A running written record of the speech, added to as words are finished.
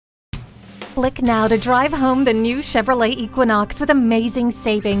Click now to drive home the new Chevrolet Equinox with amazing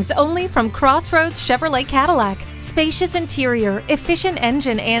savings only from Crossroads Chevrolet Cadillac. Spacious interior, efficient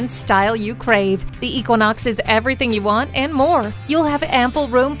engine, and style you crave. The Equinox is everything you want and more. You'll have ample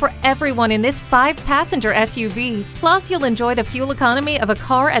room for everyone in this 5-passenger SUV. Plus, you'll enjoy the fuel economy of a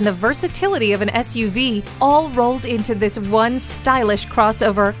car and the versatility of an SUV, all rolled into this one stylish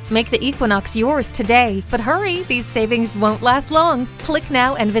crossover. Make the Equinox yours today. But hurry, these savings won't last long. Click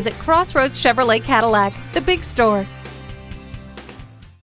now and visit Crossroads Chevrolet Cadillac, the big store.